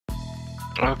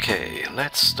Okay,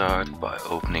 let's start by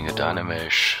opening a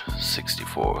Dynamesh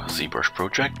 64 ZBrush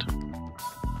project.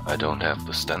 I don't have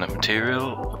the standard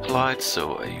material applied,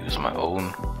 so I use my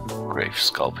own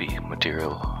Speedsculpt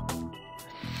material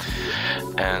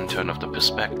and turn off the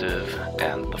perspective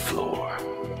and the floor.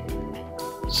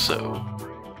 So,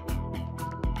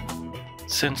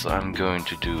 since I'm going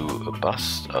to do a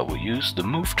bust, I will use the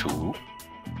Move tool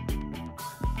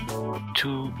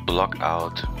to block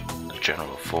out the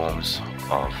general forms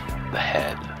of the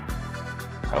head.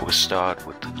 I will start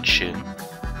with the chin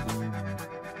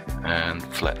and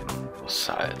flatten the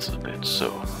sides a bit,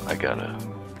 so I got a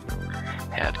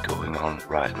head going on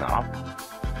right now.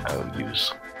 I will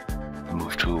use the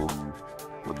Move tool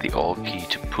with the Alt key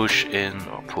to push in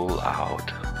or pull out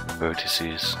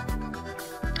vertices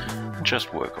and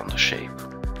just work on the shape.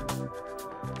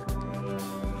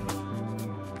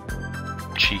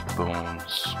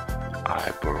 Cheekbones,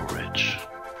 eyebrow ridge,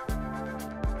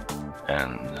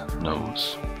 and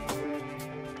nose.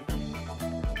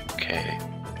 Okay.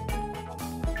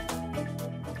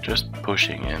 Just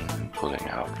pushing in and pulling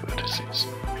out vertices.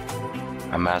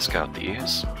 I mask out the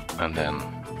ears and then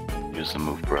use the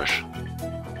Move brush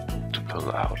to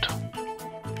pull out.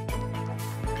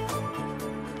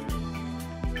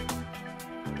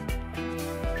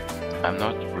 I'm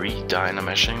not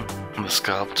re-dynameshing the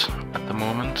sculpt at the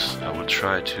moment. I will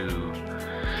try to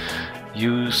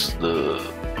use the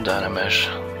Dynamesh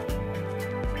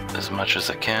as much as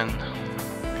I can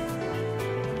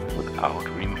without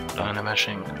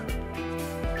re-dynameshing.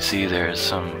 See, there's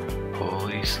some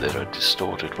pulleys that are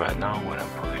distorted right now when I'm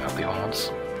pulling out the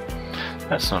horns.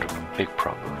 That's not a big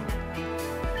problem.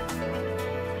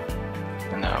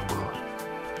 And now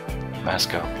we'll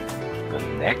mask out the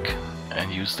neck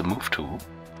and use the Move tool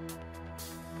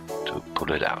to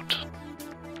pull it out.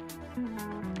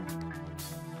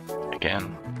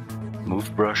 Again,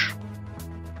 Move brush.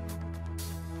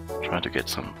 Try to get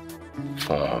some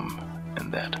form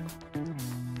in that.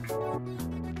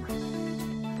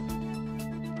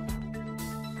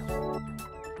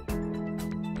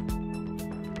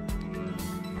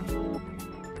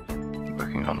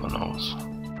 Working on the nose.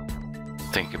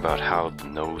 Think about how the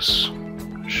nose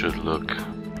should look.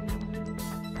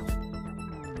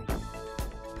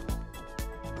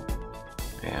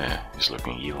 Yeah, he's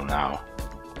looking evil now.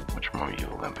 Much more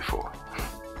evil than before.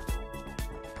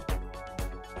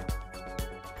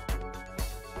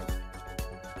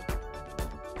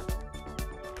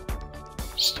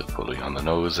 Still pulling on the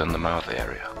nose and the mouth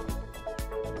area.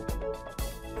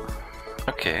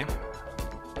 Okay,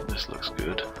 this looks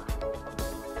good.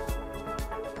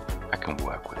 I can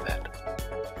work with that.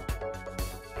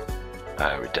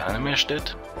 I re-dynameshed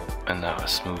it, and now I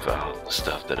smooth out the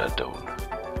stuff that I don't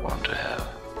want to have.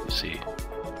 You see,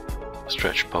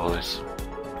 stretch pulleys.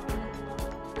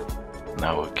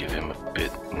 Now we'll give him a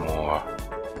bit more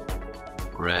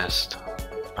rest,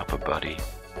 upper body.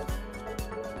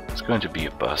 It's going to be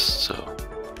a bust, so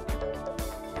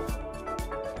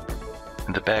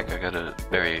in the back I got a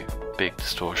very big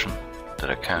distortion that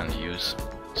I can't use,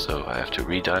 so I have to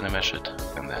re-dynamesh it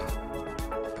and then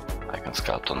I can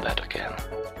sculpt on that again.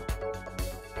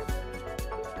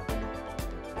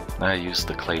 I use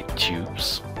the clay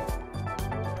tubes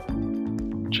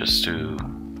just to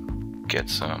get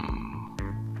some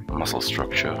muscle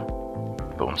structure,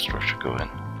 bone structure going,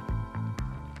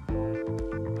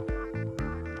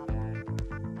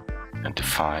 and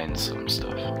define some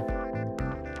stuff.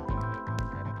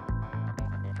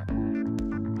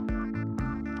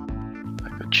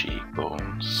 Like the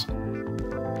cheekbones,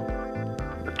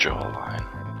 the jawline,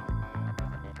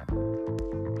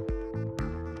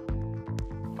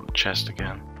 on the chest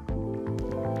again.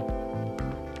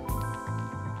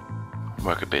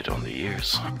 Work a bit on the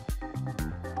ears,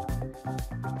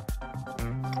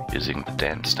 using the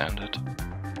dance standard.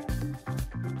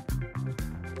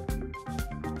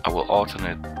 I will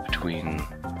alternate between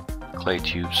clay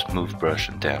tubes, Move brush,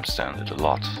 and damp standard a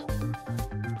lot.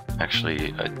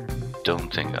 Actually, I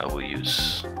don't think I will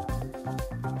use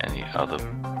any other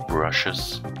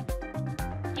brushes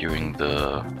during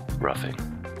the roughing.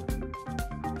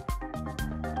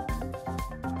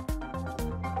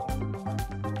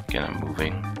 Again, I'm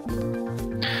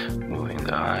moving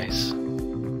the eyes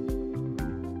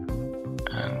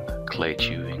and clay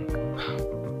tubing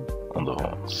on the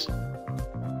horns.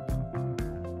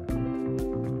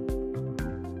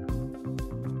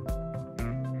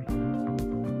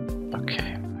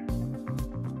 Okay.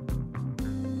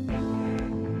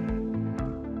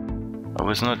 I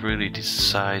was not really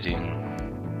deciding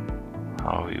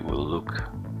how he will look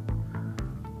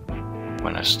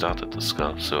when I started the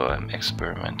sculpt, so I'm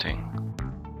experimenting.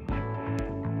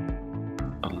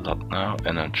 sculpt now,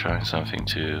 and I'm trying something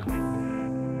to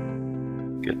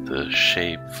get the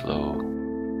shape flow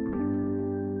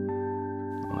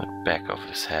on the back of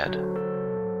his head.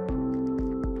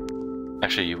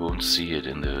 Actually, you won't see it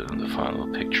in the final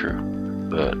picture,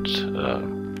 but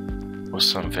was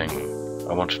something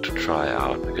I wanted to try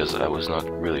out because I was not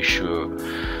really sure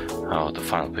how the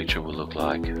final picture will look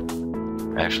like.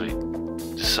 I actually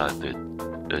decided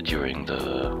during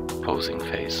the posing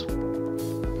phase.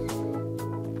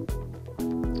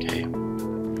 Okay,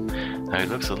 now he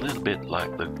looks a little bit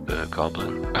like the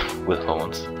goblin with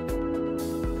horns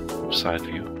from side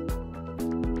view.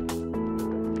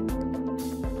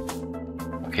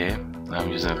 Okay, now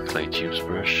I'm using a clay tubes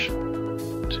brush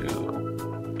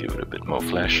to give it a bit more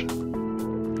flesh.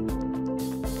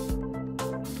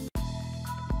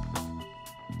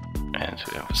 And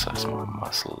to emphasize more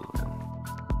muscle.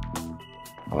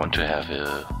 I want to have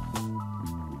a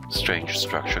strange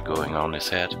structure going on his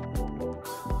head.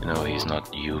 You know, he's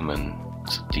not human,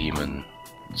 it's a demon,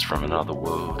 it's from another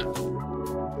world.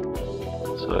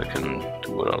 So I can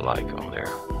do what I like on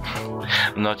there.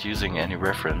 I'm not using any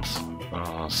reference,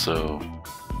 so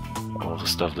all the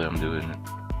stuff that I'm doing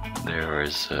there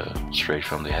is straight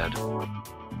from the head.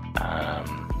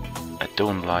 I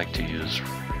don't like to use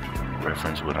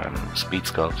reference when I'm speed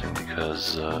sculpting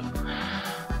because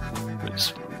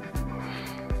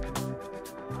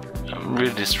I'm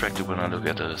really distracted when I look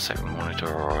at a second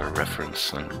monitor or a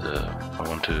reference, and I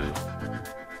want to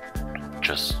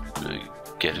just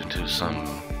get into some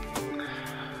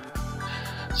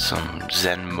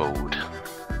Zen mode,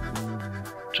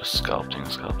 just sculpting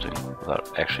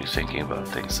without actually thinking about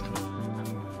things.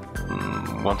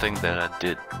 One thing that I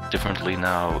did differently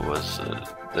now was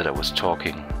that I was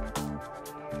talking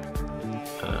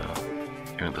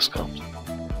during the sculpt,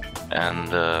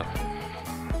 and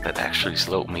that actually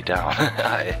slowed me down.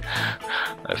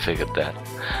 I figured that,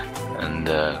 and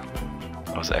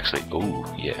I was actually, oh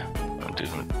yeah, I'm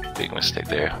doing a big mistake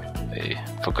there. I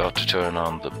forgot to turn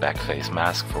on the back face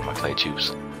mask for my clay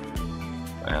tubes,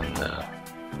 and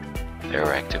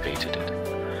there activated it.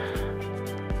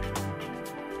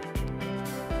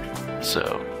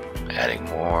 So adding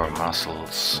more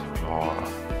muscles, more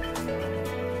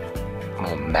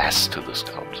mass to the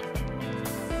sculpt.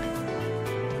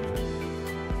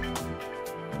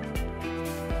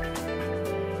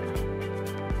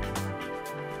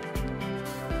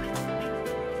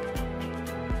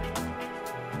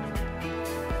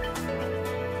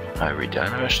 I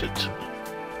redynamished it,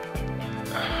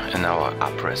 and now I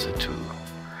upres it to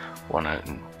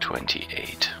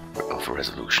 128 of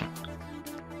resolution.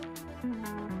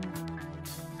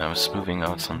 I'm smoothing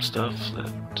out some stuff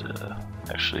that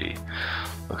actually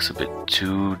looks a bit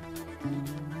too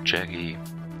jaggy,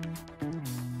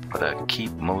 but I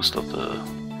keep most of the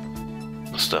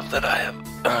stuff that I have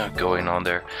going on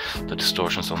there, the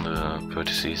distortions on the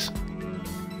vertices.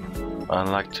 I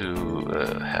like to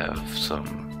have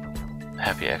some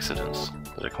happy accidents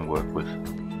that I can work with,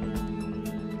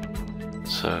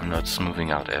 so I'm not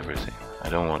smoothing out everything. I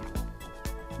don't want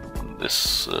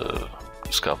this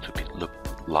sculpt to look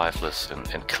lifeless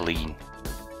and clean.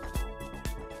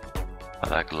 I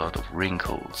like a lot of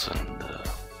wrinkles and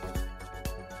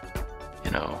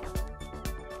you know,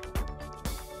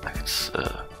 like it's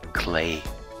a clay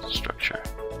structure.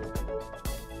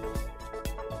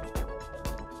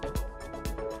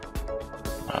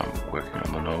 I'm working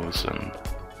on the nose and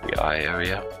the eye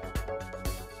area.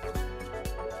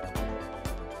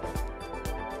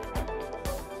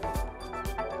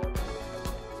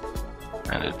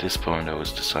 And at this point I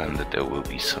was deciding that there will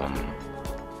be some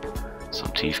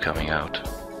teeth coming out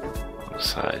on the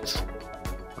sides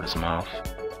of his mouth.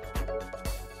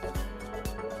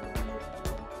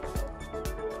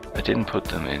 I didn't put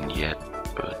them in yet,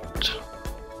 but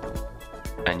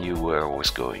I knew where I was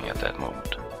going at that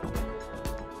moment.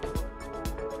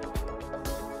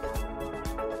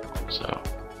 So,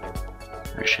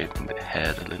 reshaping the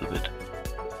head a little bit,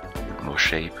 with more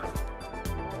shape.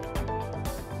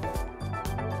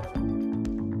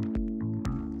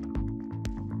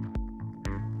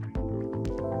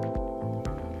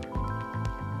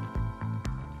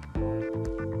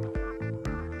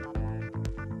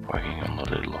 Working on the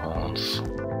little horns.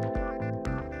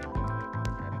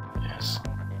 Yes.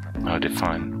 Now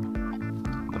define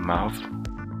the mouth.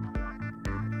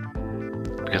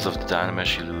 Because of the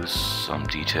Dynamesh you lose some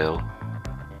detail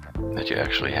that you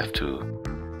actually have to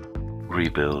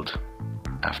rebuild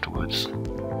afterwards.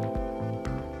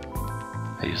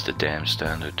 I use the dam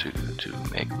standard to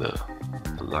make the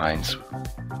lines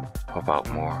pop out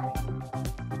more.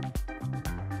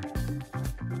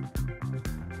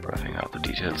 Roughing out the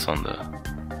details on the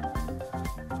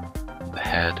the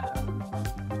head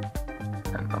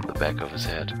and on the back of his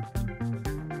head.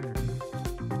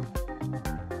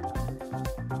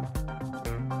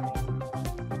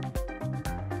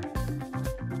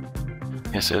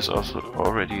 Yes, there's also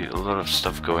already a lot of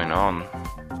stuff going on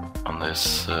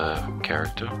this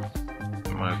character,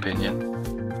 in my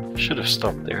opinion. Should have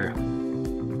stopped there.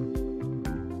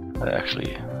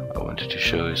 Actually, I wanted to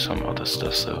show you some other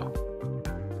stuff, so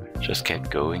just kept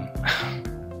going.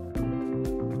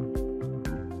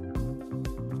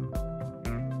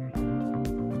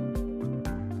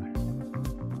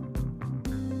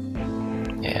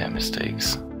 Yeah,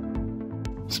 mistakes.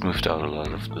 Smoothed out a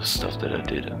lot of the stuff that I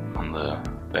did on the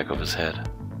back of his head.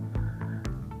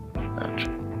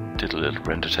 And did a little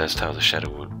render test how the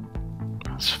shadow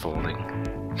was falling.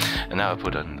 And now I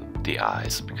put on the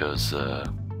eyes, because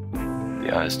the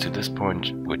eyes to this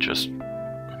point were just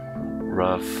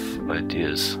rough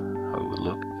ideas how it would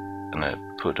look. And I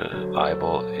put an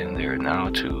eyeball in there now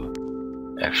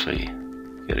to actually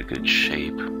get a good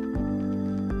shape.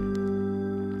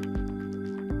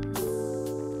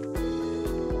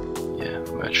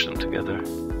 Merge them together,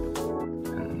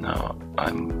 and now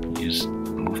I'm using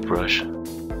move brush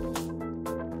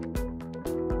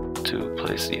to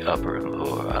place the upper and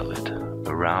lower eyelid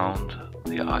around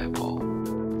the eyeball.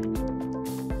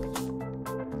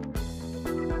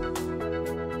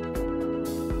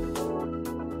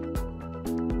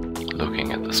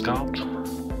 Looking at the sculpt,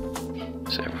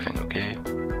 is everything okay?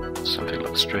 Something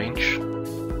looks strange.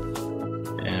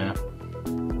 Yeah,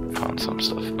 found some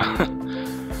stuff.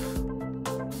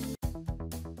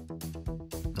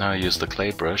 Now I use the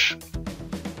clay brush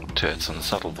to add some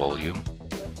subtle volume.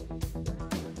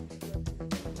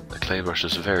 The clay brush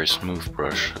is a very smooth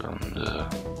brush, and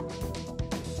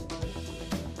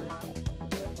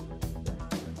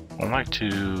I like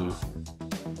to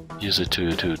use it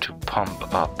to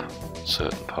pump up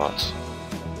certain parts.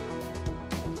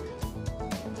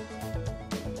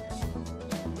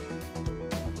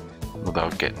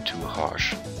 Without getting too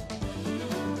harsh.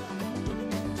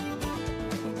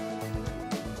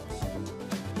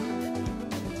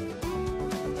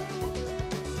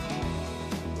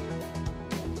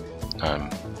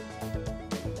 I'm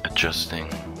adjusting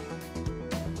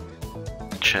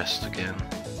the chest again.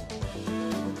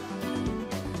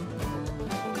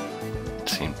 It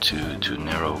seemed too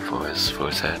narrow for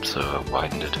his head, so I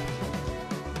widened it.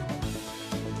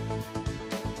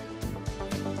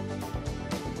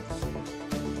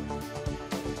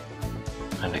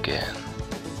 And again,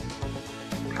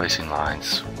 placing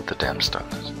lines with the dam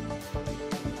standard.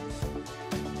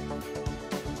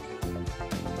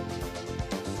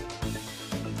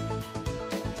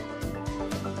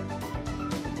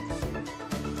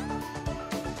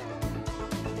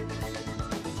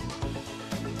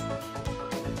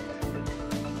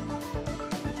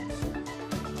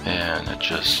 And I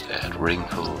just add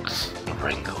wrinkles and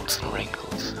wrinkles and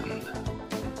wrinkles and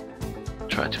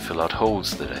try to fill out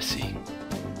holes that I see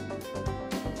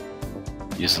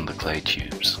using the clay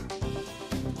tubes.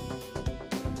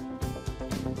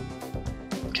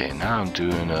 Okay, now I'm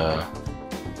doing a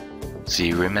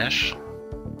Z-remesh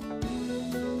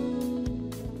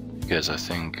because I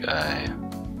think I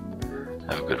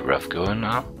have a good rough going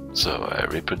now, so I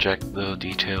reproject the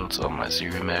details on my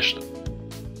Z-remesh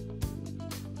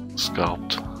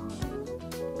sculpt,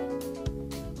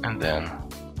 and then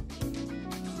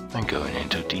I'm going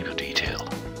into deeper detail.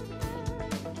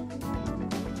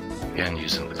 Again,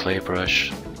 using the clay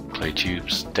brush, clay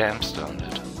tubes, damp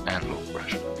standard, and move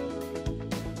brush.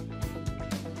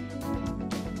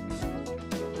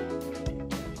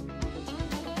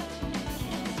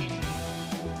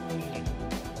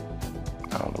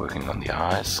 Now I'm working on the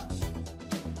eyes.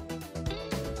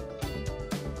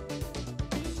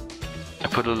 I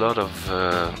put a lot of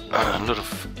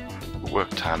work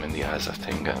time in the eyes. I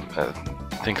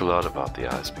think a lot about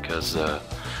the eyes because it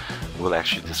will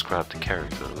actually describe the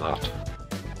character a lot.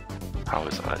 How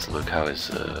his eyes look, how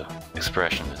his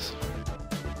expression is.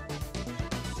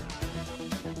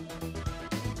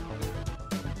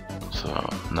 So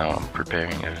now I'm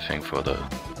preparing everything for the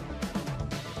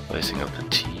placing of the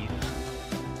teeth.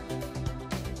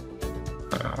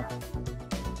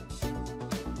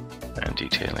 And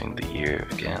detailing the ear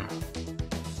again.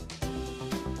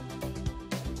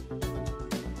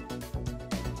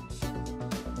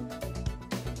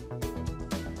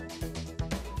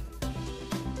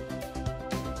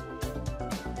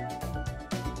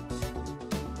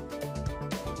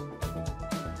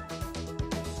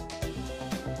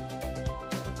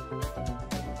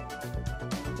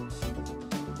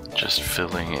 Just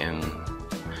filling in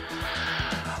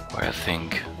where I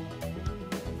think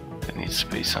it needs needs to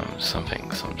be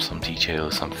some detail,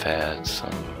 some fat,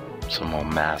 some more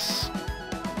mass.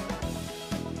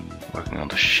 Working on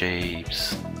the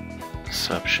shapes,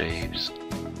 sub-shapes.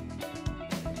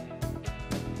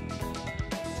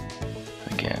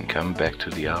 Again, coming back to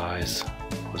the eyes.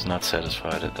 Was not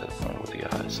satisfied at that point with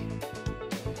the eyes.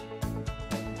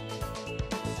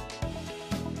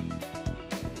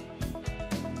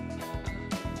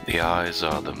 The eyes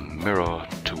are the mirror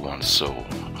to one's soul,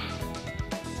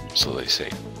 so they say.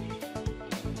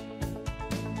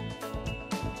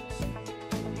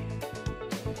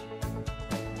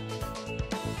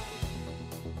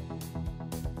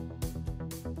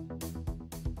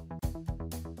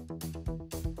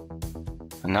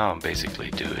 And now I'm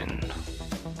basically doing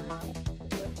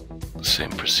the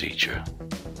same procedure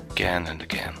again and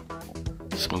again,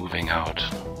 smoothing out,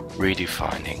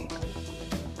 redefining.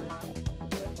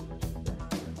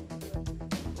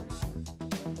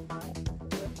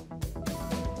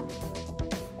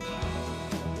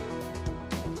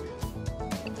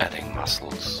 Adding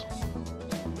muscles,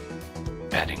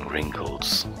 adding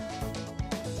wrinkles,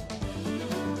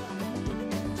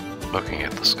 looking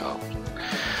at the sculpt.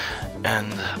 And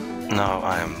now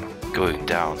I'm going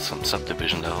down some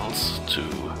subdivision levels to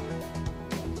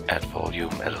add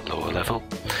volume at a lower level.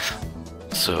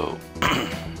 So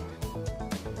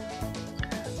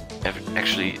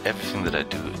actually everything that I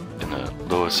do in a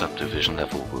lower subdivision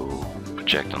level will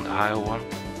project on the higher one,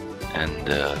 and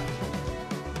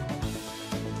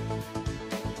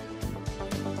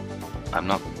I'm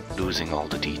not losing all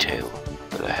the detail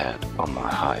that I had on my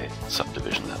high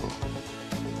subdivision level.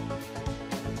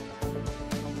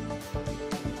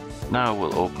 Now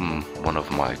we'll open one of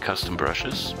my custom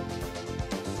brushes.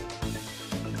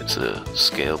 It's a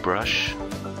scale brush,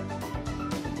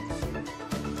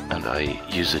 and I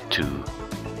use it to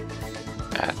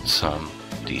add some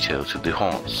detail to the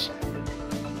horns.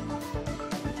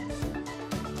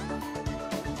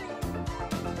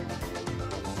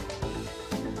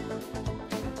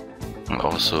 I'm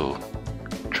also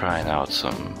trying out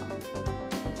some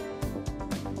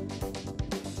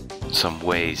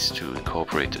ways to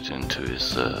incorporate it into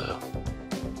his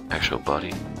actual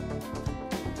body.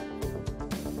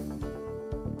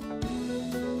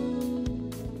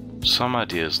 Some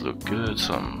ideas look good,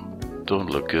 some don't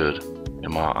look good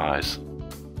in my eyes.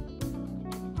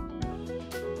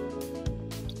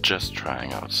 Just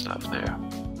trying out stuff there.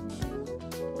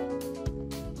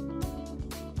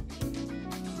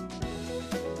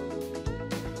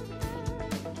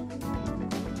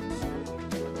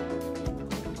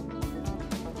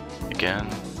 Again,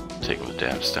 taking the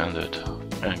damn standard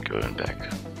and going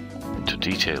back into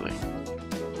detailing.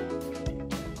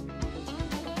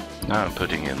 Now I'm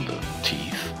putting in the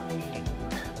teeth.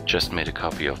 Just made a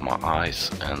copy of my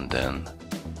eyes and then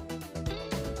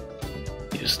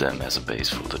use them as a base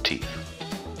for the teeth.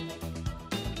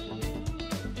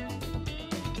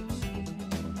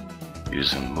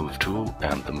 Using the move tool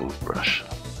and the move brush.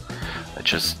 I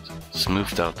just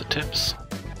smoothed out the tips,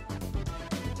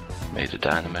 made a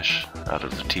dynamesh out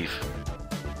of the teeth,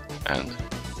 and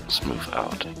smooth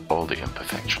out all the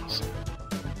imperfections.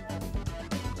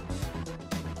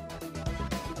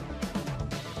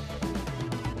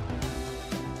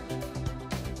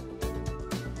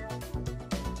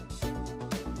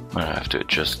 I have to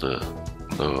adjust the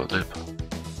lower lip.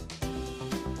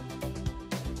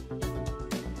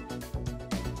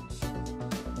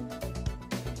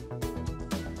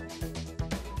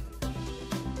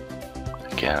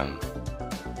 Again,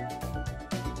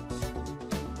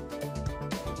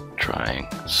 trying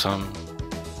some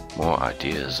more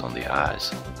ideas on the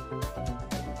eyes.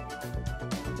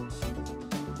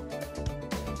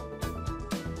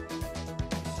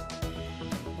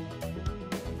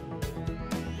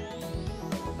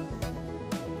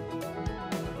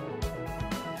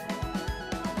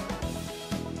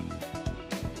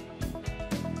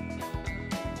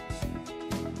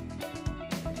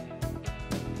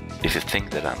 If you think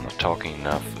that I'm not talking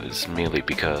enough, it's merely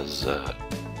because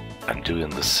I'm doing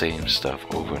the same stuff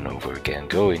over and over again,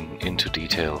 going into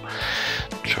detail,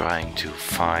 trying to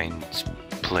find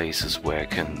places where I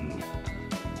can,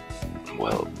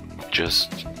 well,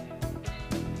 just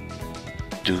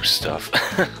do stuff.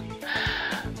 I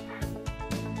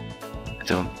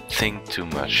don't think too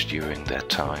much during that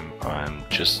time. I'm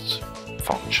just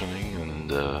functioning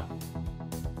and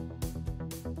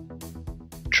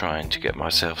trying to get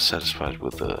myself satisfied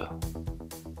with the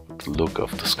look of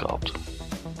the sculpt.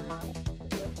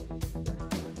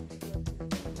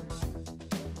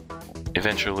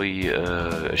 Eventually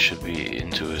I should be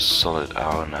into a solid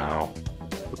hour now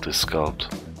with this sculpt.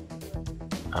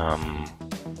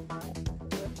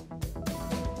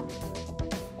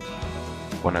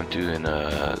 when I'm doing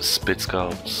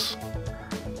Speedsculpts,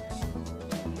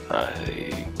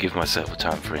 I give myself a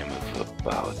time frame of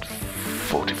about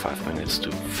 45 minutes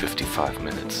to 55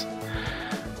 minutes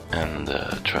and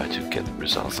try to get the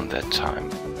results in that time.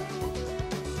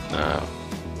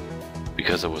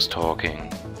 Because I was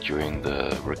talking during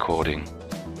the recording,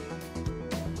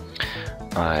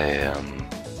 I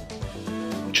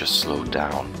just slowed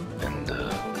down and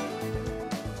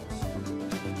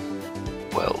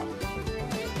well,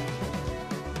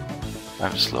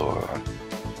 I'm slower on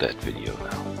that video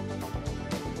now.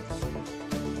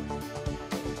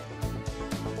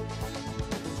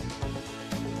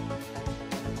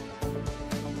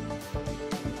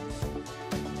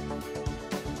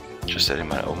 Just adding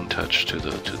my own touch to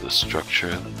the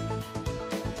structure.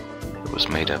 It was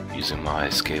made up using my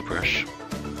scale brush.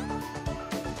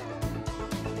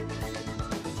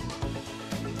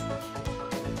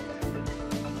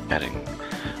 Adding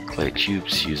clay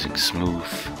cubes using smooth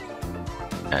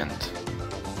and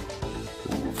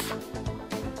move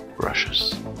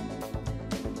brushes.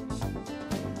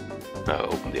 I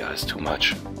open the eyes too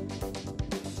much.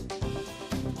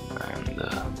 And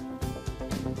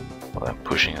well, I'm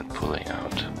pushing and pulling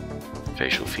out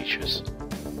facial features.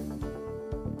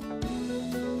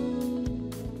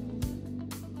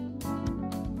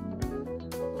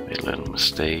 Made a little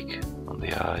mistake on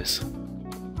the eyes.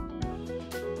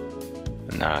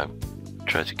 And now I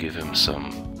try to give him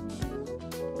some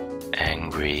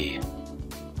angry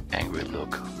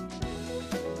look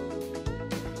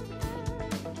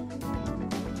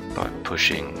by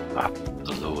pushing up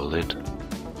the lower lid.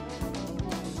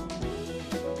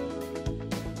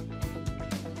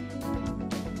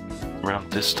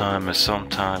 Around this time I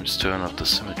sometimes turn off the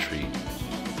symmetry.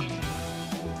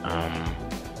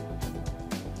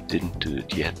 Didn't do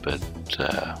it yet, but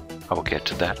I will get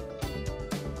to that.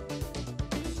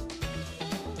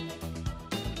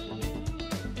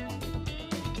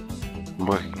 I'm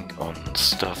working on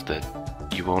stuff that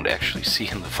you won't actually see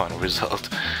in the final result.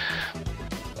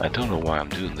 I don't know why I'm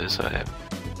doing this.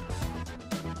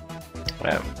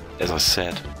 As I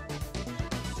said,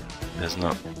 there's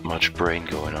not much brain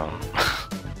going on.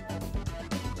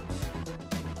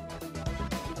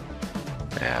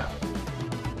 Yeah.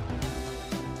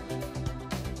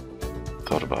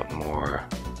 Thought about more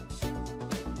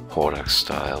Hordak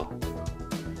style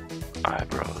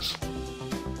eyebrows.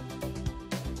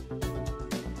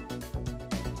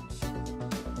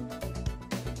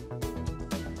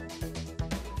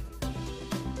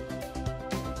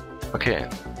 Okay,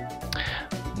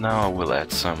 now I will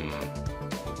add some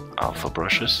alpha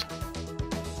brushes.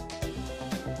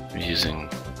 I'm using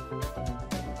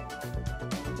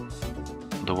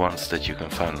the ones that you can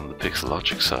find on the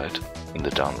Pixelogic site in the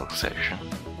download section.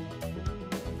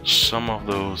 Some of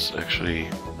those actually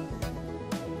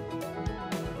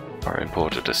are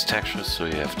imported as textures, so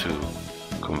you have to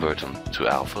convert them to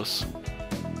alphas.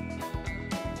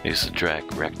 Use the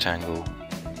drag rectangle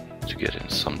to get in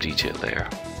some detail there.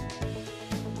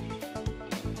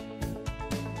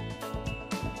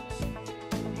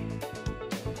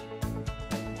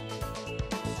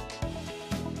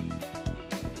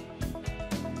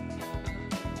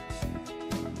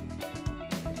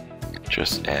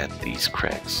 Just add these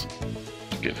cracks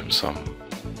to give him some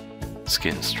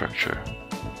skin structure,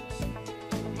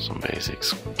 some basic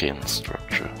skin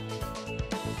structure.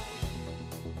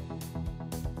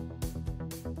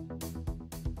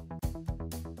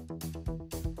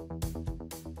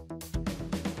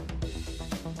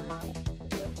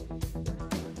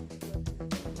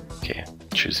 Okay,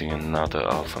 choosing another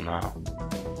alpha now.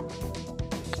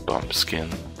 Bump skin.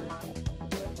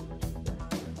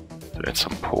 To add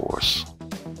some pores.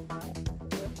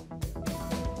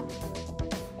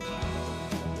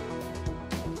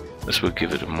 This will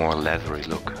give it a more leathery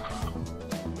look.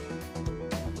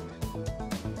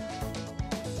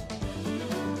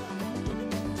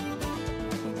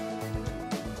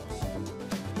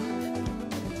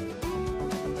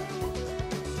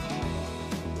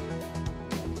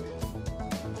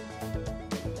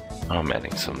 I'm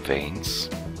adding some veins,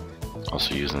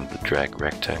 also using the drag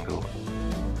rectangle.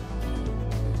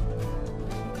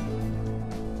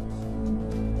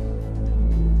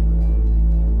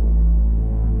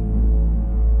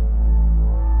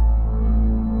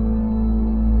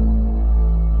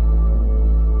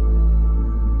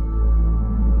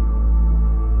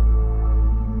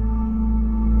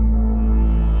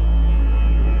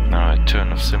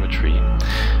 Turn of symmetry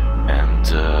and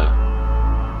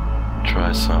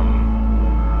try some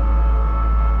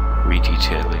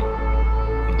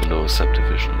redetailing in the lower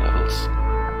subdivision levels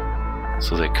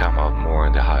so they come out more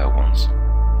in the higher ones.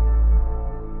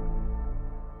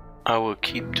 I will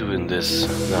keep doing this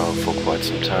now for quite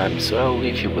some time, so I'll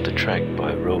leave you with a track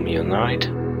by Romeo Knight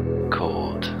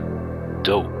called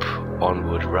Dope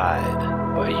Onward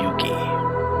Ride by Yugi.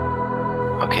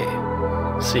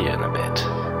 Okay, see you in a bit.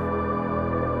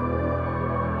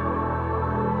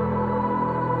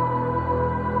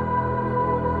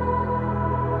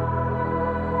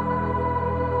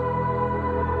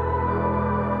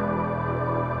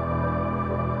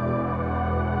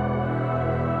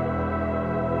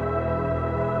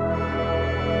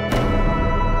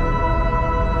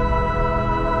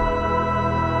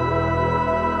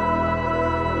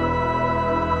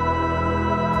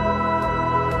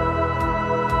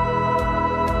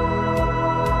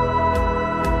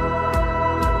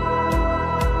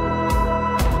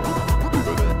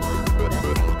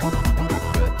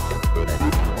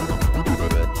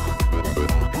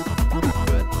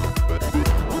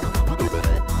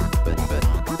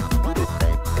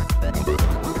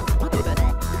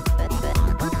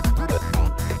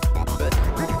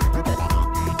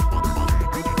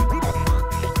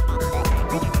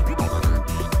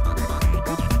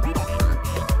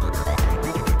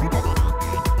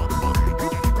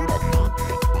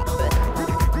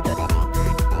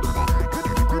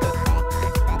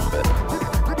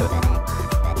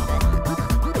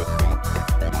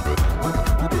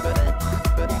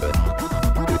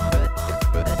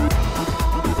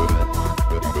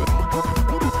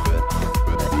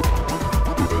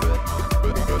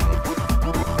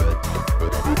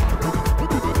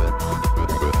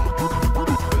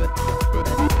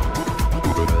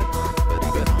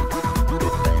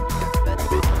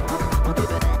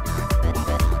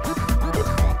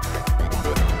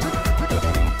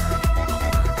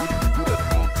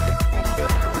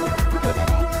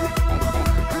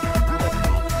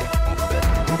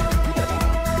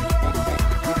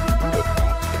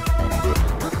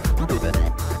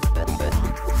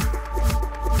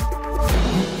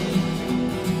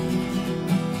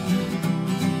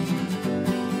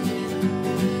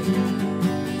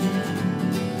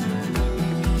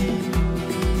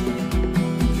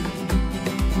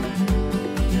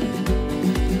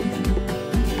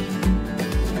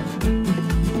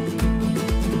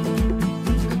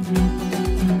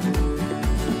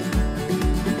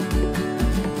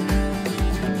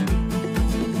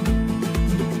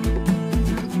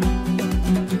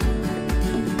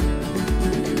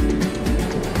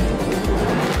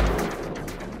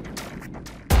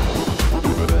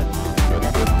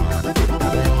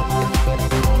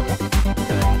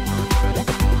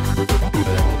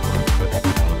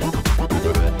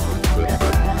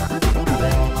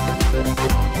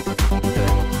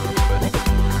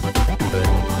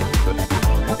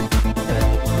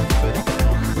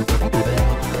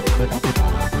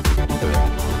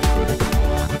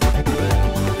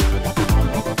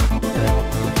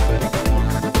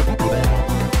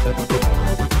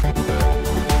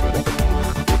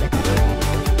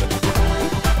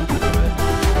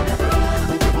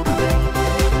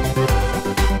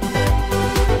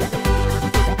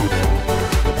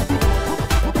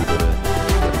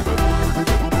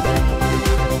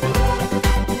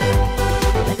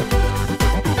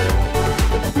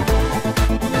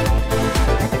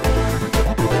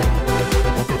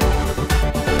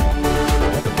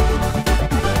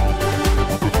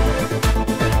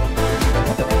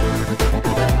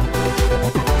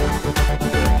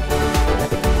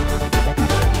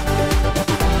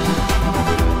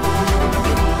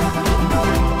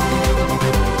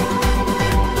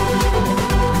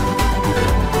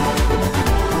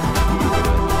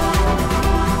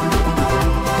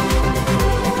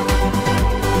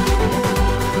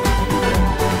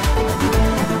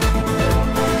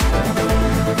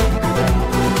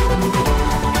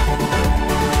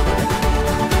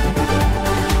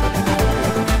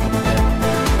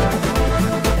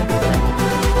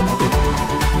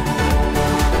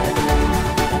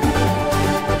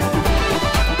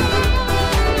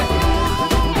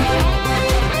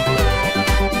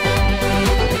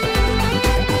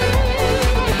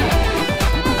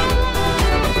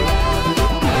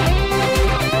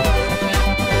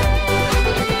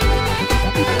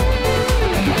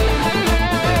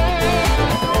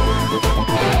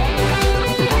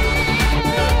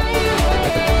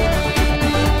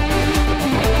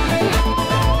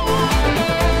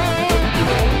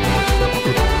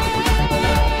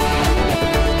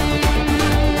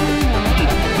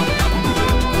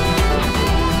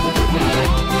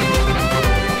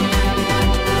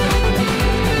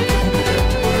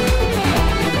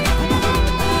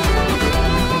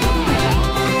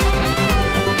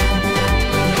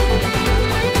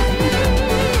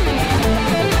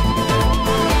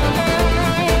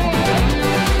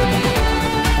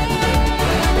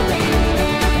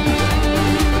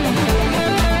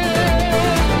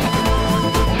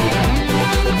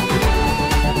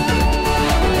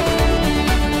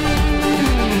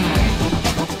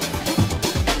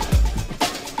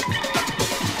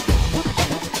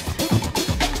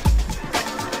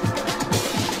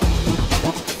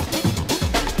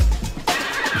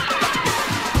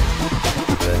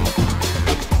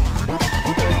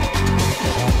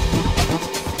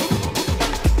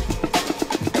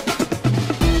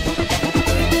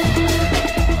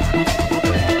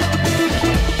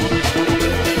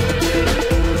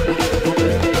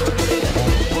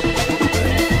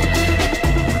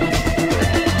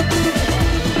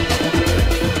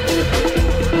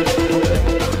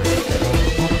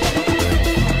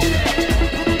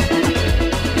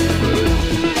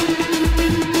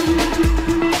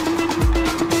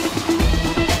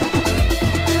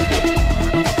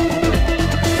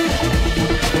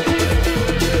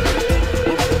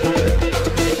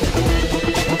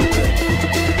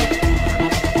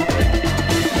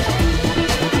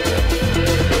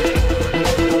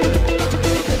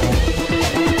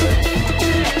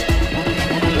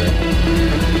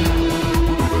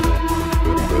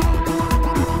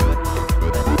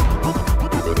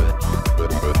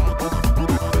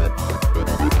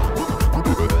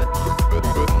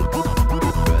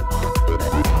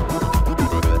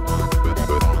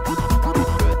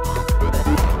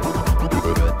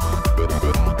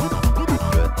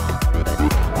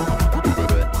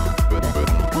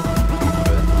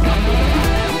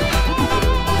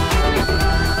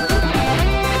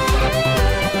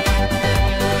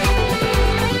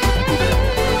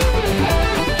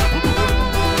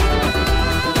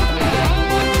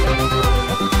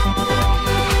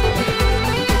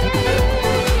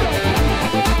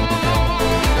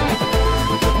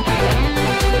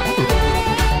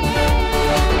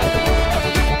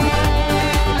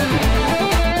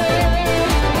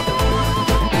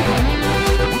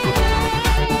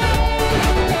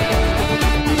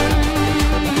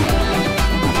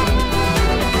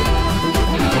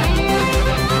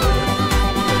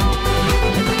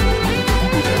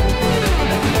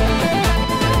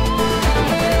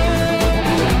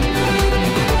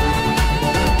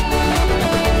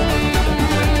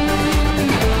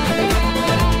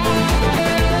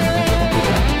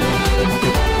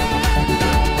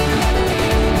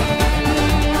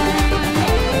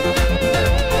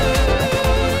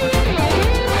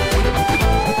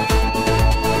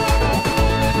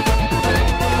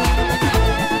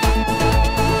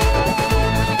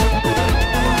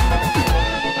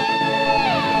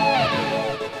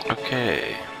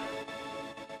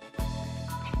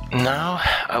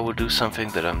 will do something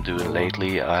that I'm doing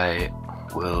lately. I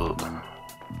will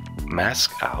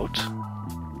mask out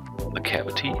the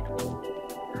cavity,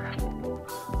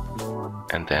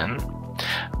 and then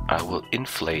I will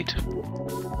inflate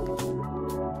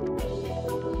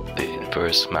the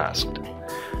inverse masked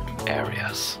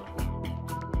areas,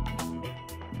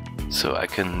 so I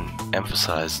can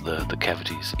emphasize the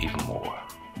cavities even more.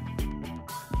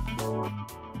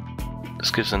 This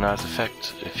gives a nice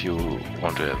effect. If you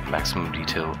want to have maximum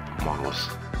detail models,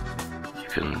 you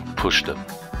can push them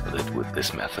a little with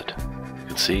this method. You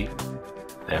can see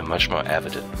they're much more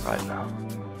evident right now.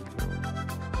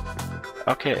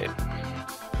 Okay,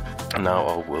 now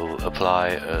I will apply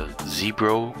a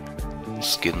zebra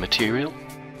skin material.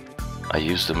 I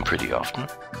use them pretty often,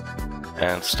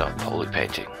 and start poly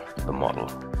painting the model.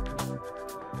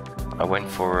 I went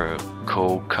for a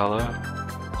cold color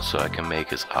so I can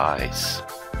make his eyes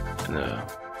in a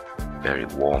very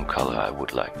warm color. I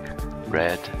would like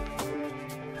red,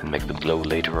 and make them glow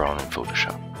later on in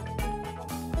Photoshop.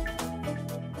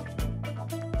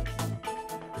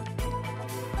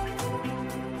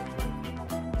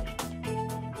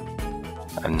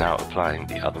 I'm now applying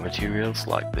the other materials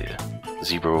like the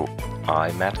zebra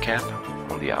eye matte cap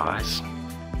on the eyes,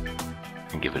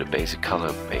 and give it a basic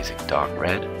color, basic dark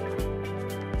red.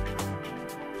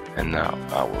 And now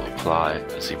I will apply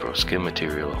a zebra skin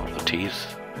material on the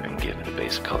teeth and give it a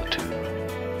basic color too.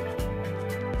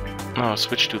 Now I'll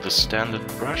switch to the standard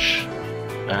brush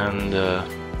and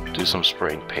do some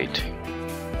spraying painting.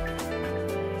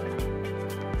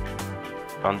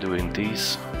 Undoing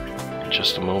these in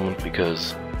just a moment,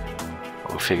 because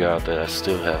I will figure out that I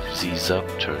still have Z up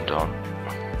turned on,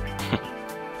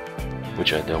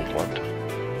 which I don't want.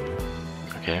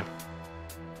 Okay.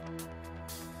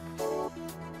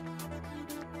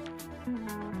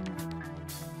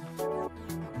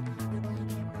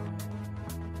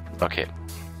 Okay,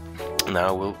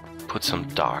 now we'll put some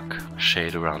dark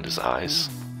shade around his eyes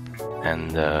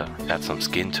and add some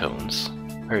skin tones,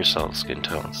 very subtle skin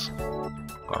tones,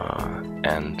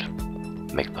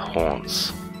 and make the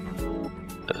horns.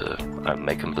 I'll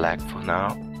make them black for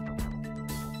now,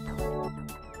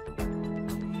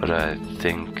 but I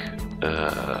think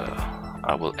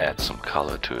I will add some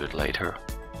color to it later.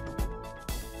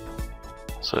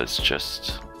 So it's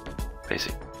just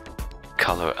basic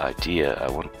color idea.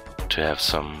 I want to have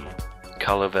some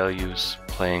color values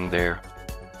playing there,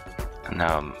 and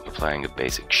now I'm applying a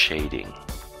basic shading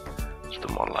to the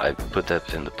model. I put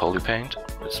that in the poly paint.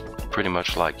 It's pretty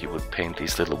much like you would paint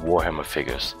these little Warhammer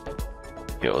figures.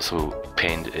 You also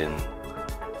paint in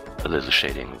a little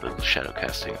shading, a little shadow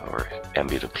casting or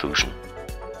ambient occlusion.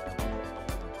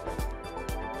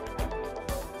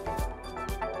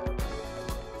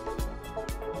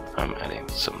 I'm adding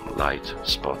some light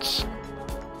spots.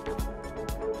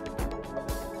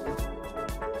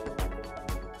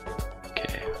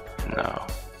 Okay, now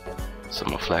some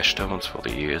more flash tones for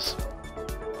the ears.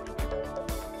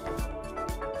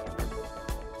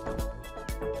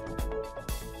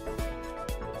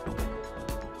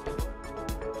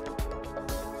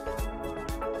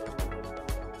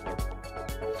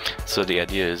 So the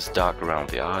idea is dark around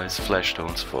the eyes, flesh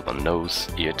tones for the nose,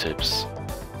 ear tips,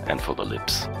 and for the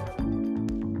lips.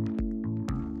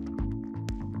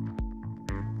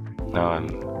 Now I'm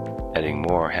adding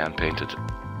more hand-painted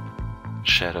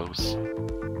shadows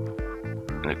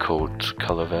in a cold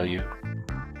color value.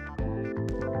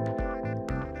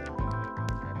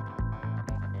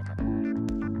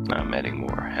 Now I'm adding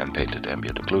more hand-painted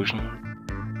ambient occlusion.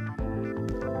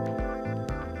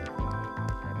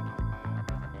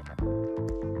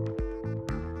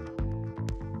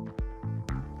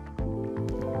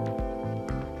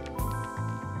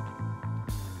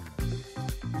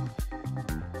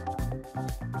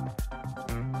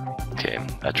 Okay,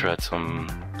 I tried some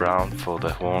brown for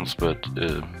the horns, but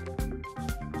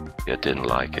I didn't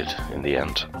like it in the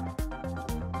end.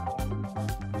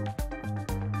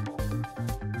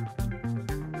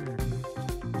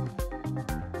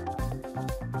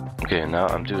 Okay, now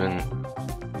I'm doing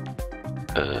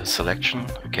a selection,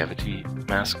 a cavity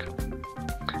mask,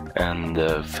 and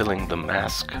filling the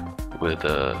mask with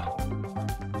a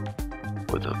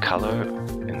color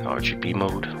in RGB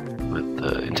mode with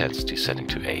the intensity setting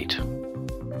to 8.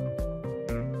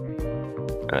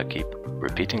 And I keep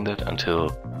repeating that until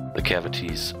the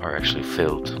cavities are actually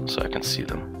filled so I can see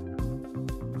them.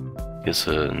 Gives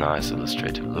a nice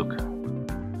illustrative look,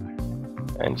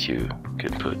 and you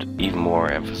can put even more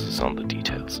emphasis on the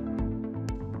details.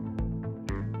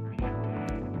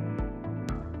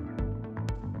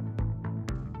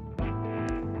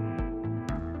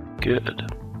 Good.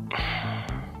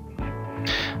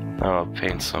 Now I'll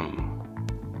paint some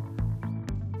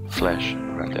flesh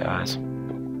around the eyes.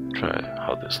 Try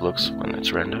how this looks when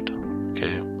it's rendered.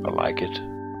 Okay, I like it.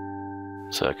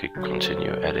 So I could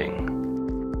continue adding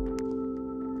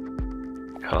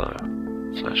color,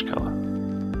 flesh color.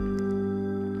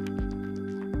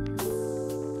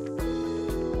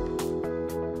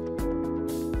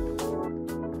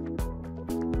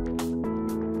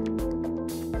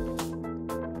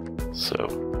 So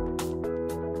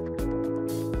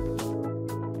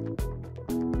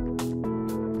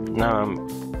now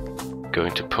I'm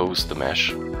going to pose the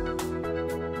mesh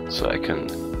so I can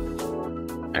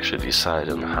actually decide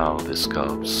on how this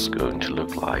sculpt's going to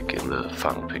look like in the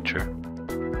final picture.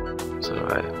 So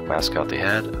I mask out the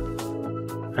head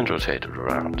and rotate it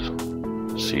around.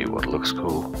 See what looks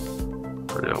cool.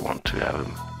 Where do I want to have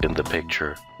him in the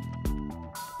picture?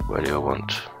 Where do I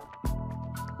want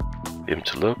him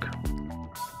to look?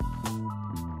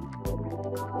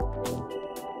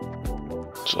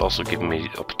 It's also giving me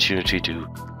the opportunity to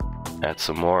add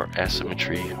some more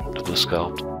asymmetry to the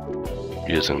sculpt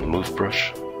using the move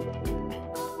brush.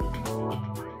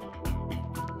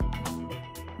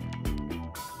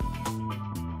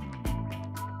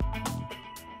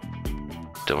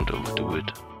 Don't overdo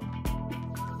it,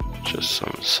 just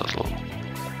some subtle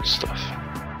stuff.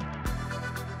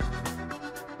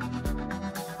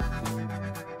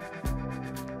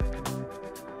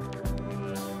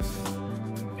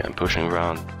 I'm pushing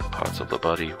around parts of the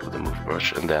body with the move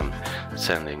brush and then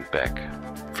sending back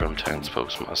from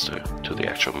Transpose Master to the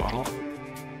actual model.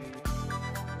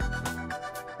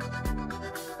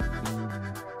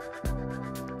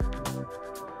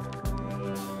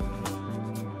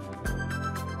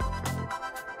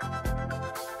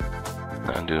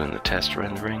 Now I'm doing the test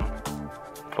rendering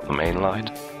for the main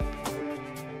light.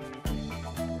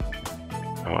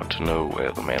 I want to know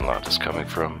where the main light is coming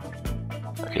from.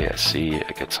 Okay, I see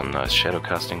I get some nice shadow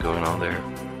casting going on there,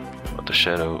 but the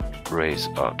shadow rays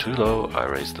are too low. I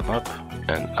raise them up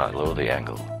and I lower the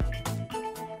angle.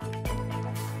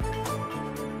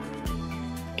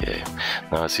 Okay,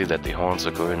 now I see that the horns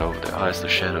are going over the eyes, the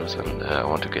shadows, and I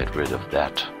want to get rid of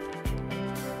that.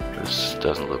 This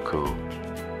doesn't look cool.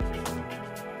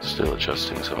 Still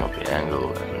adjusting some of the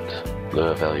angle and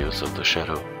lower values of the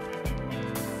shadow.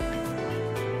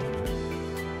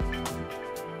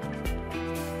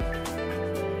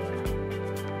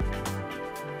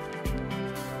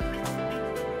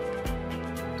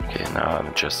 Now I'm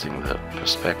adjusting the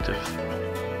perspective.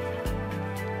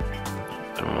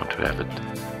 I don't want to have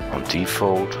it on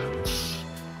default. It's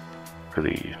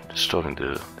really distorting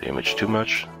the image too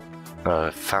much. I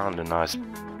found a nice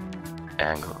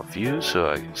angle of view, so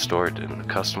I store it in the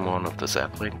custom one of the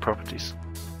Zapling properties.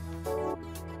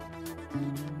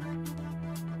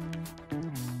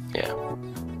 Yeah.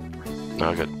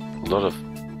 Now I got a lot of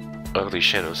ugly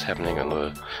shadows happening on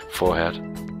the forehead.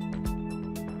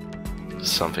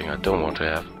 Something I don't want to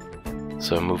have,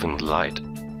 so I'm moving the light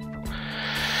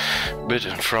a bit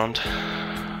in front,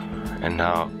 and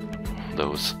now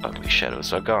those ugly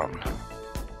shadows are gone.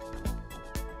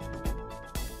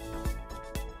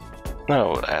 Now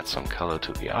I'll add some color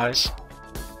to the eyes,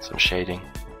 some shading.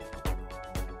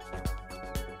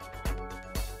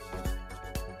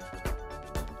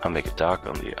 I'll make it dark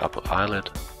on the upper eyelid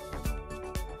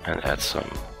and add some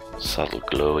subtle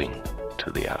glowing to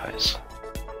the eyes.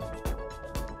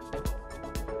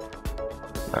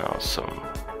 Now some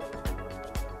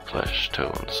flesh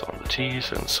tones on the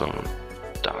teeth and some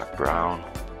dark brown.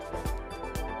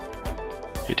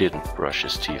 He didn't brush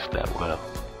his teeth that well.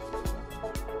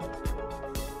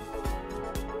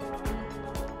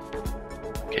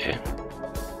 Okay.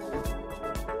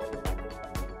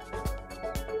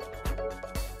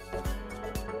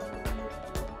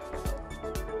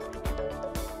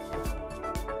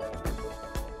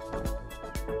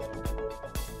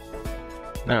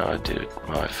 Now I did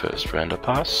my first render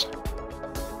pass,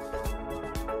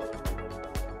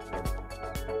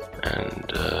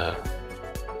 and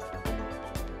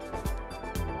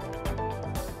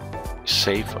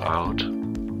save out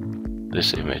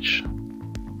this image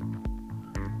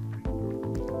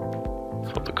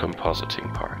for the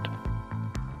compositing part.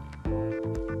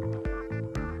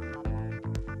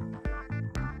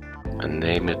 And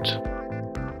name it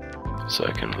so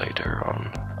I can later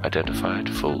on identify it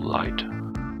full light.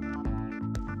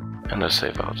 And I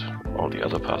save out all the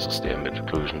other passes, the ambient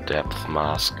occlusion, depth,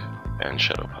 mask, and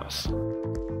shadow pass.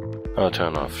 I'll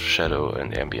turn off shadow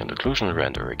and ambient occlusion,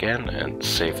 render again, and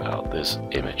save out this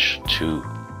image to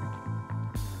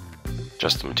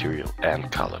just the material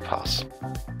and color pass.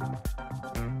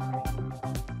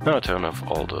 Now I turn off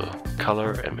all the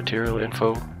color and material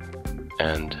info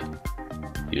and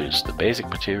use the basic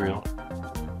material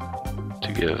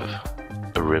to give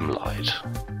a rim light.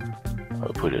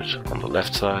 I'll put it on the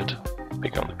left side,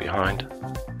 big on the behind.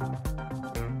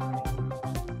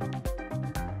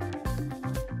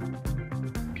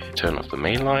 Okay, turn off the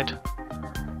main light.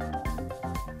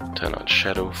 Turn on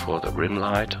shadow for the rim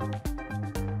light.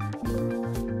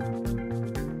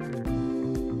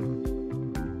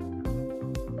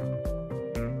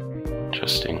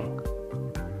 Adjusting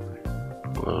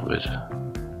a little bit.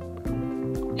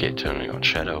 Okay, turning on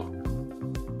shadow.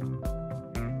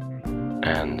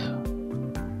 And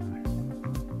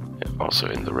also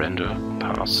in the render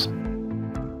pass.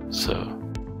 So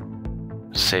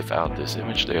save out this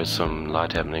image. There's some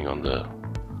light happening on the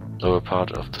lower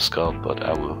part of the sculpt, but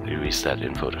I will erase that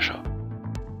in Photoshop.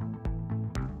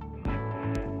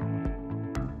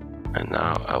 And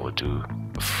now I will do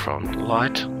a front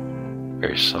light,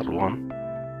 very subtle one.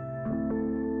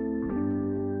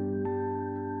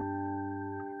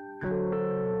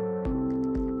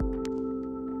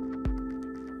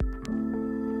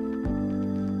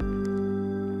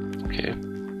 Okay,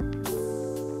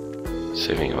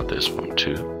 saving out this one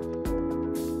too,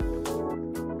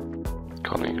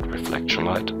 calling it reflection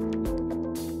light,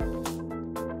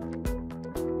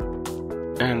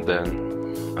 and then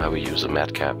I will use a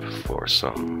matte cap for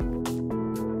some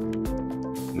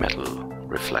metal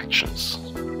reflections.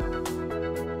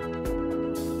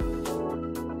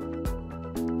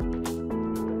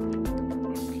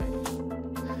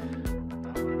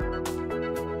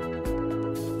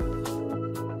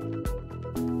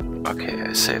 Okay,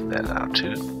 I saved that out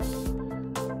too.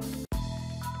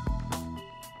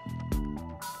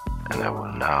 And I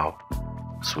will now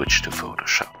switch to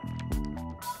Photoshop.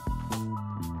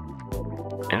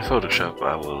 In Photoshop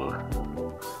I will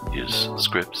use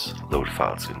scripts, load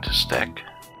files into stack.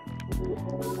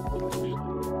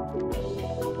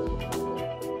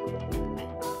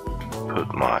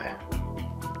 Put my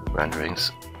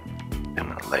renderings in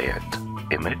a layered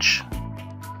image.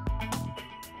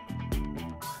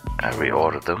 I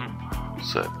reorder them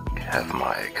so I have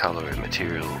my color and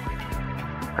material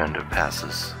render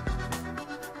passes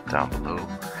down below,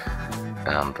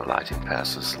 and the lighting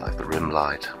passes like the rim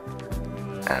light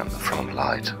and the front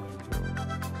light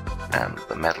and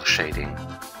the metal shading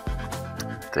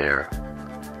there,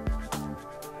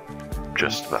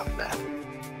 just about that.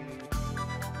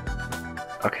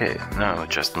 Okay, now I'm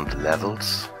adjusting the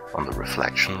levels on the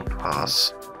reflection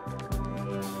pass.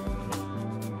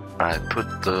 I put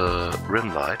the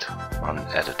rim light on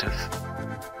additive,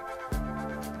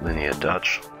 linear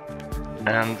dodge,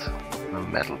 and the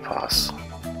metal pass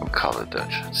on color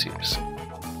dodge, it seems.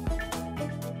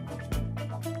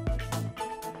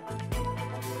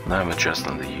 Now I'm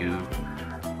adjusting the hue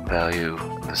value,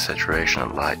 the saturation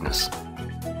and lightness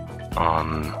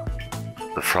on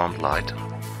the front light.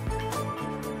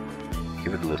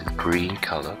 Give it a little green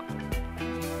color,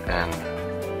 and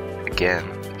again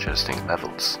adjusting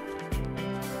levels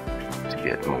to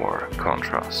get more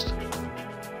contrast.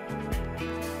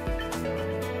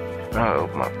 Now I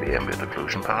open up the ambient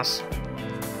occlusion pass.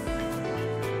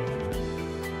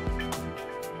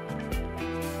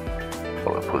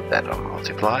 I'll put that on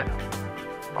multiply,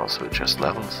 also adjust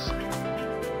levels.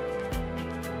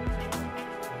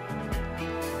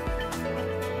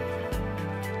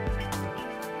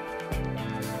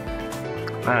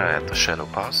 Now I add the shadow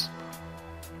pass,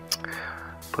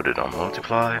 put it on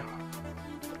multiply,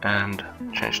 and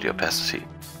change the opacity.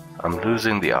 I'm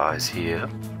losing the eyes here,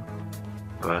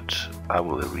 but I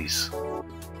will erase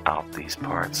out these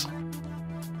parts.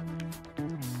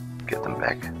 Get them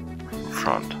back in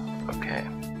front. Okay.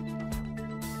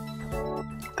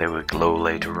 They will glow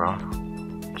later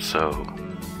on, so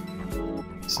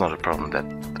it's not a problem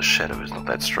that the shadow is not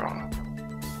that strong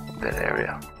in that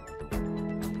area.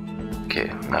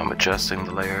 Okay, now I'm adjusting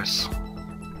the layers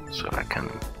so I can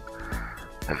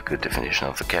have a good definition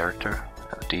of the character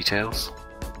and the details.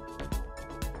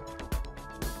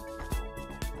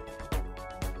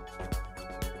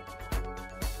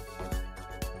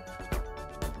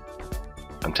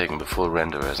 I'm taking the full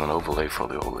render as an overlay for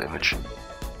the whole image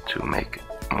to make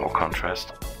more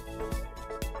contrast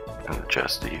and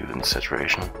adjust the hue and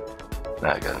saturation.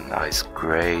 Now I got a nice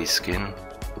gray skin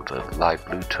with a light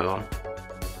blue tone.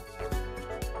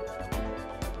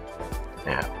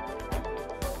 Yeah,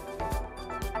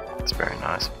 it's very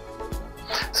nice.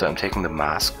 So I'm taking the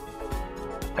mask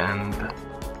and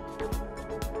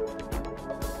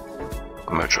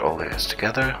merge all layers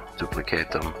together,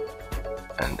 duplicate them,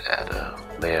 and add a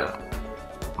layer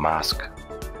mask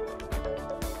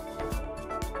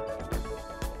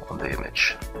on the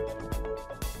image.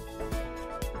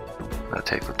 I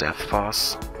take the depth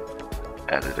pass,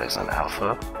 add it as an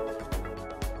alpha.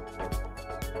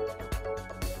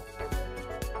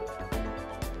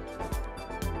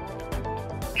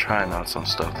 Trying out some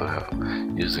stuff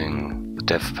using the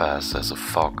depth pass as a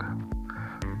fog,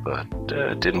 but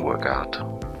it didn't work out,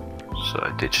 so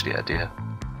I ditched the idea.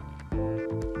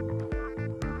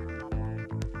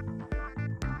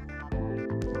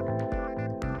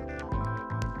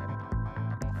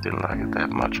 Didn't like it that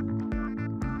much.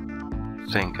 I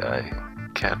think I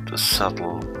kept a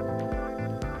subtle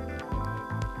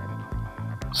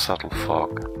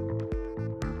fog.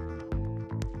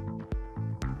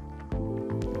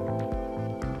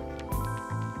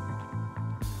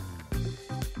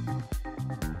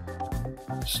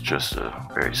 It's just a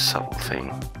very subtle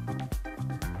thing.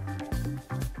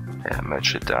 Yeah,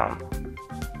 merge it down.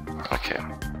 Okay.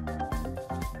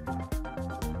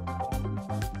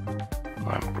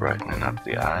 I'm brightening up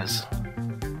the eyes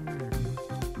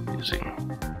using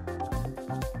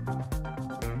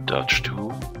Dodge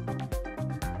tool.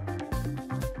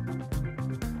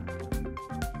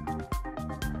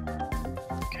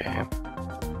 Okay.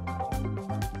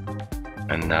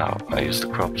 And now I use the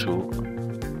crop tool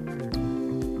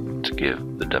to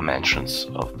give the dimensions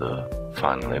of the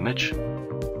final image.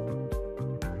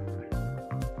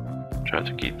 Try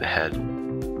to keep the head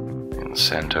in the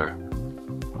center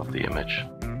of the image.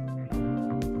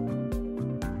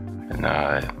 And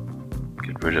now I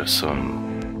get rid of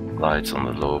some lights on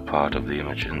the lower part of the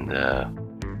image and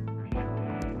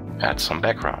add some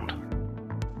background.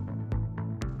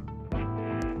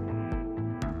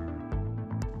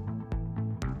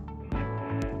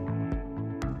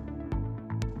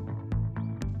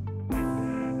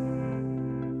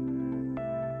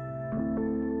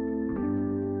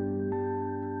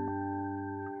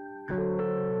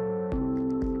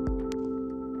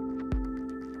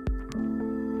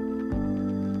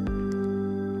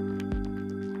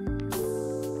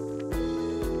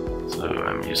 So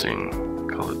I'm using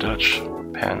color Dodge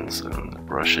pens and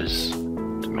brushes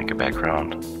to make a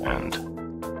background and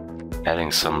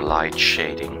adding some light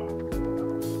shading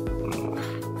in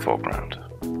the foreground.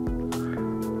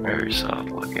 Very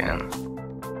subtle again.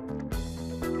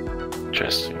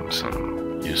 Adjusting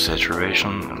some hue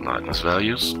saturation and lightness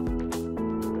values.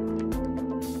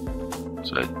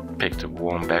 So I picked a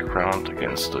warm background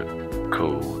against a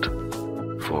cold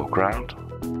foreground.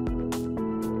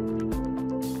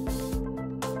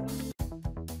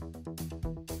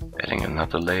 Adding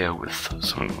another layer with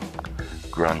some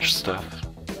grunge stuff,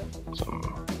 some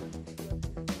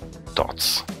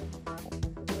dots.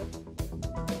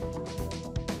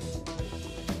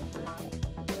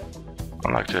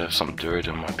 I like to have some dirt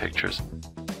in my pictures.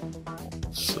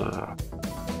 So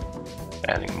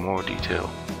adding more detail,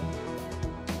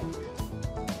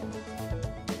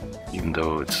 even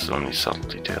though it's only subtle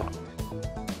detail.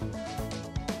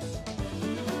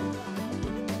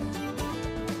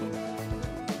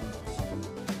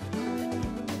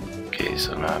 Okay,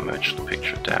 so now I merge the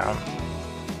picture down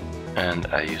and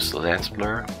I use the lens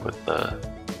blur with the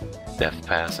depth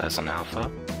pass as an alpha.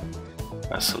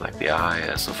 I select the eye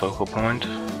as the focal point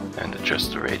and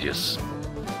adjust the radius,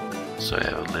 so I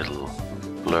have a little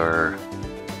blur,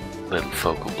 little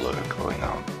focal blur going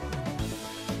on.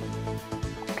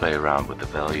 Play around with the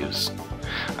values.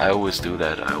 I always do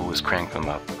that, I always crank them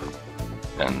up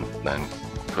and then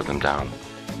put them down.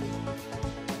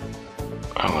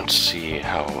 I want to see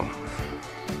how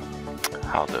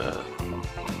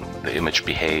the image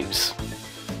behaves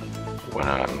when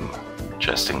I'm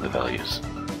adjusting the values.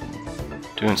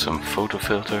 Doing some photo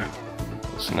filter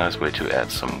is a nice way to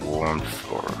add some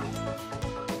warmth or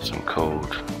some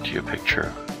cold to your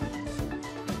picture.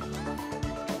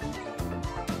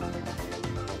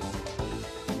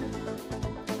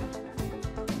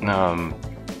 Now I'm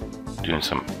doing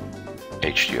some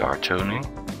HDR toning.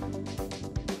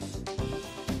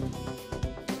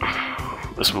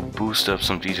 This will boost up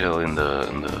some detail in the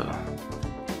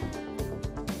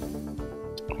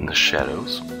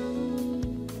shadows.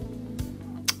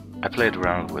 I played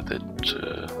around with it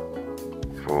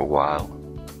for a while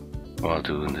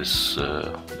doing this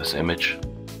image.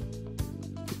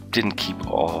 Didn't keep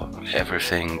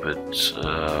everything, but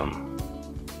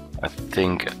I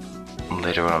think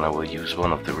later on I will use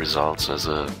one of the results as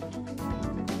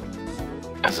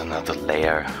another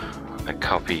layer. I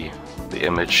copy the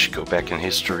image, go back in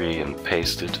history and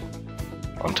paste it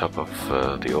on top of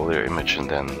the older image and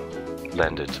then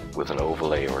blend it with an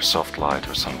overlay or soft light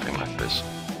or something like this.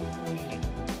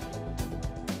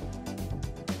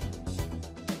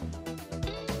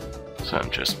 So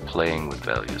I'm just playing with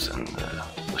values and the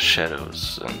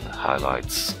shadows and the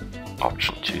highlights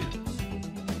option too.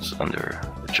 under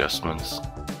Adjustments,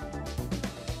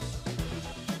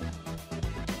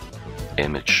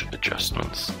 Image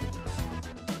Adjustments.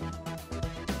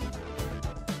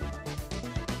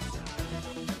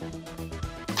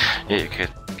 Yeah, you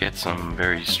get some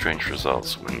very strange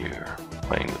results when you're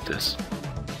playing with this.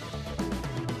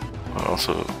 And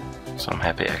also some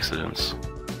happy accidents.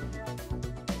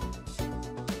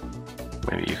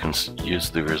 Maybe you can use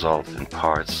the result in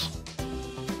parts.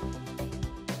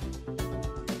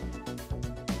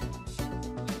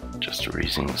 Just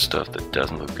erasing the stuff that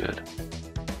doesn't look good.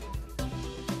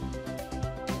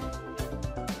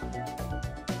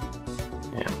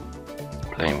 Yeah,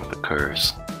 playing with the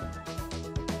curves.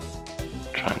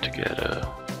 Trying to get a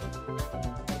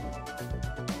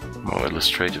more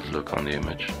illustrative look on the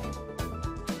image.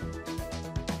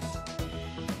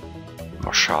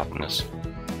 More sharpness.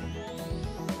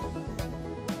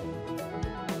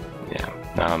 Yeah,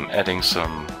 now I'm adding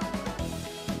some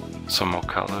more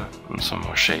color and some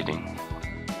more shading.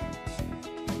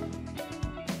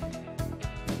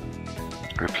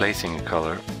 Replacing a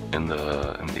color in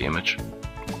the image.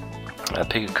 I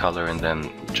pick a color and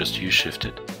then just U-shift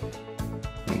it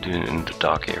and do it in the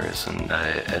dark areas, and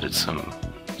I added some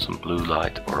blue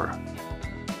light, or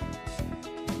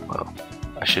well,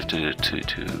 I shifted it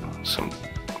to some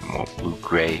more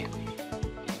blue-gray,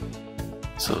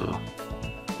 so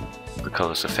the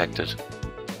colors affected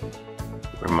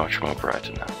were much more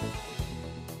brighter now.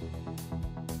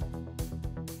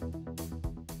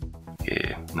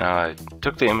 Okay, now I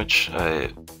took the image,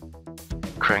 I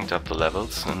cranked up the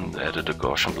levels and added a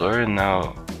Gaussian blur, and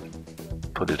now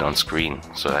put it on screen,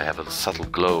 so I have a subtle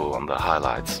glow on the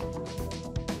highlights.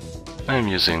 I'm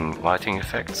using lighting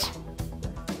effects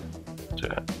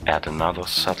to add another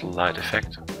subtle light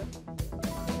effect.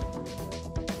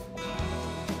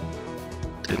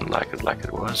 Didn't like it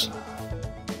was.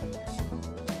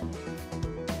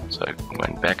 So I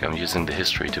went back, I'm using the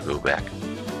history to go back.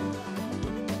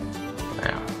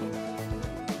 Yeah.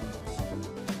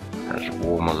 There's a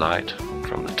warmer light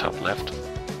from the top left.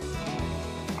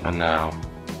 And now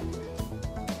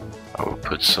I will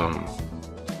put some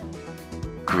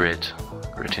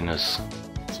grittiness,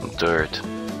 some dirt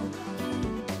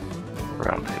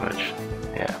around the image.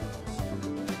 Yeah.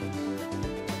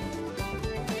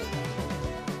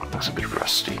 Looks a bit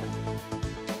rusty.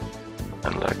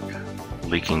 And like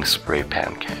leaking spray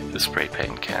paint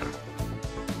can.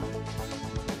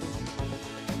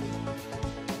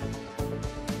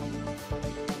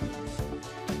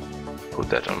 Put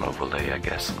that on overlay, I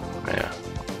guess. Yeah.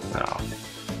 Now,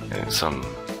 and some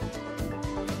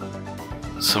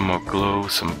more glow,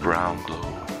 some brown glow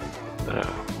that I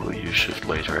will use shift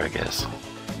later, I guess.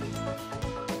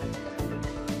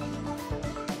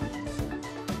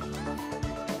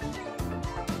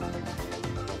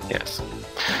 Yes.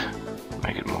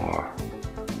 Make it more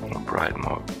bright,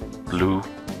 more blue.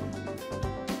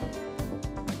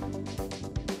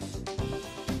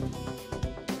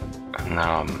 And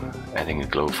now I'm adding a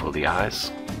glow for the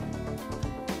eyes.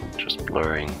 Just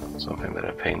blurring something that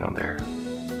I paint on there.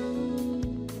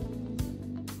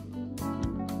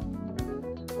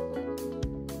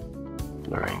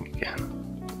 Blurring again.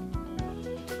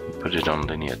 Put it on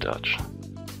linear dodge,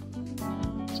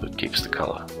 so it keeps the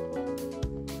color.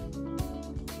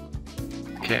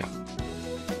 Okay.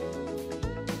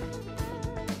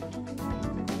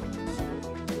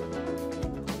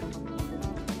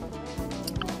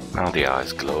 Now the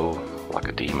eyes glow like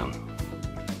a demon.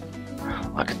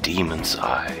 Like a demon's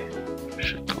eye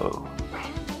should glow.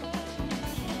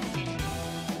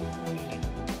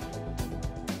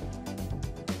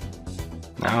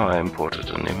 Now I imported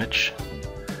an image,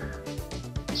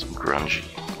 some grungy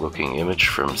looking image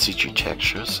from CG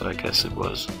Textures, I guess it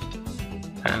was,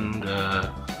 and I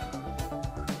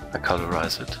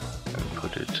colorize it and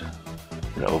put it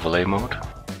in overlay mode.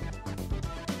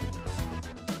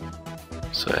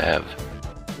 So I have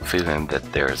a feeling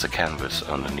that there is a canvas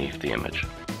underneath the image.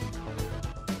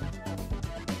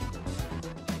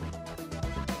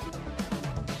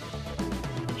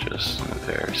 Just in a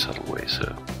very subtle way,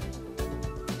 so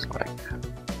it's like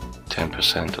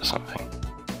 10% or something.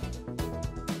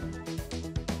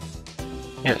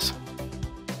 Yes.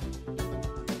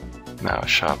 Now I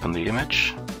sharpen the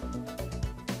image.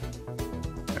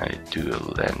 I do a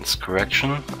lens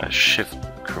correction, I shift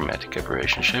chromatic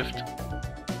aberration shift,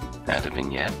 add a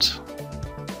vignette,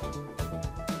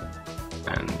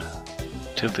 and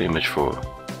tilt the image for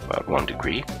about 1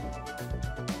 degree,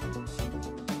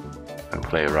 and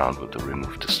play around with the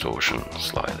remove distortion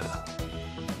slider.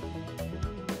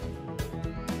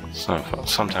 So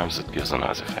sometimes it gives a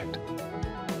nice effect.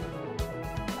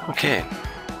 Okay.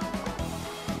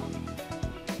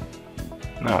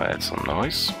 Now add some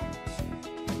noise,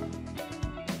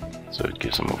 so it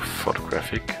gives a more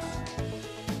photographic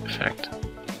effect.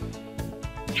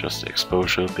 Just the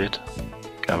exposure a bit,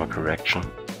 gamma correction,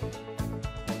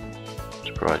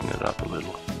 to brighten it up a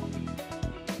little.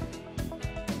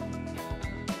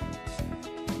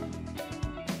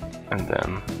 And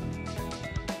then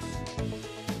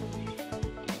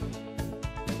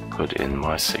put in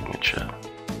my signature.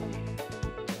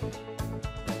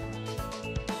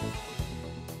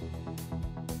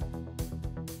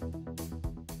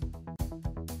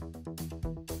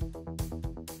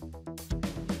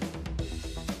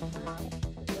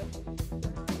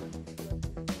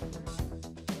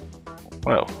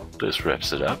 Well, this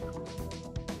wraps it up.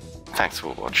 Thanks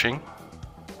for watching.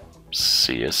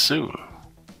 See you soon.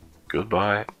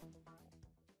 Goodbye.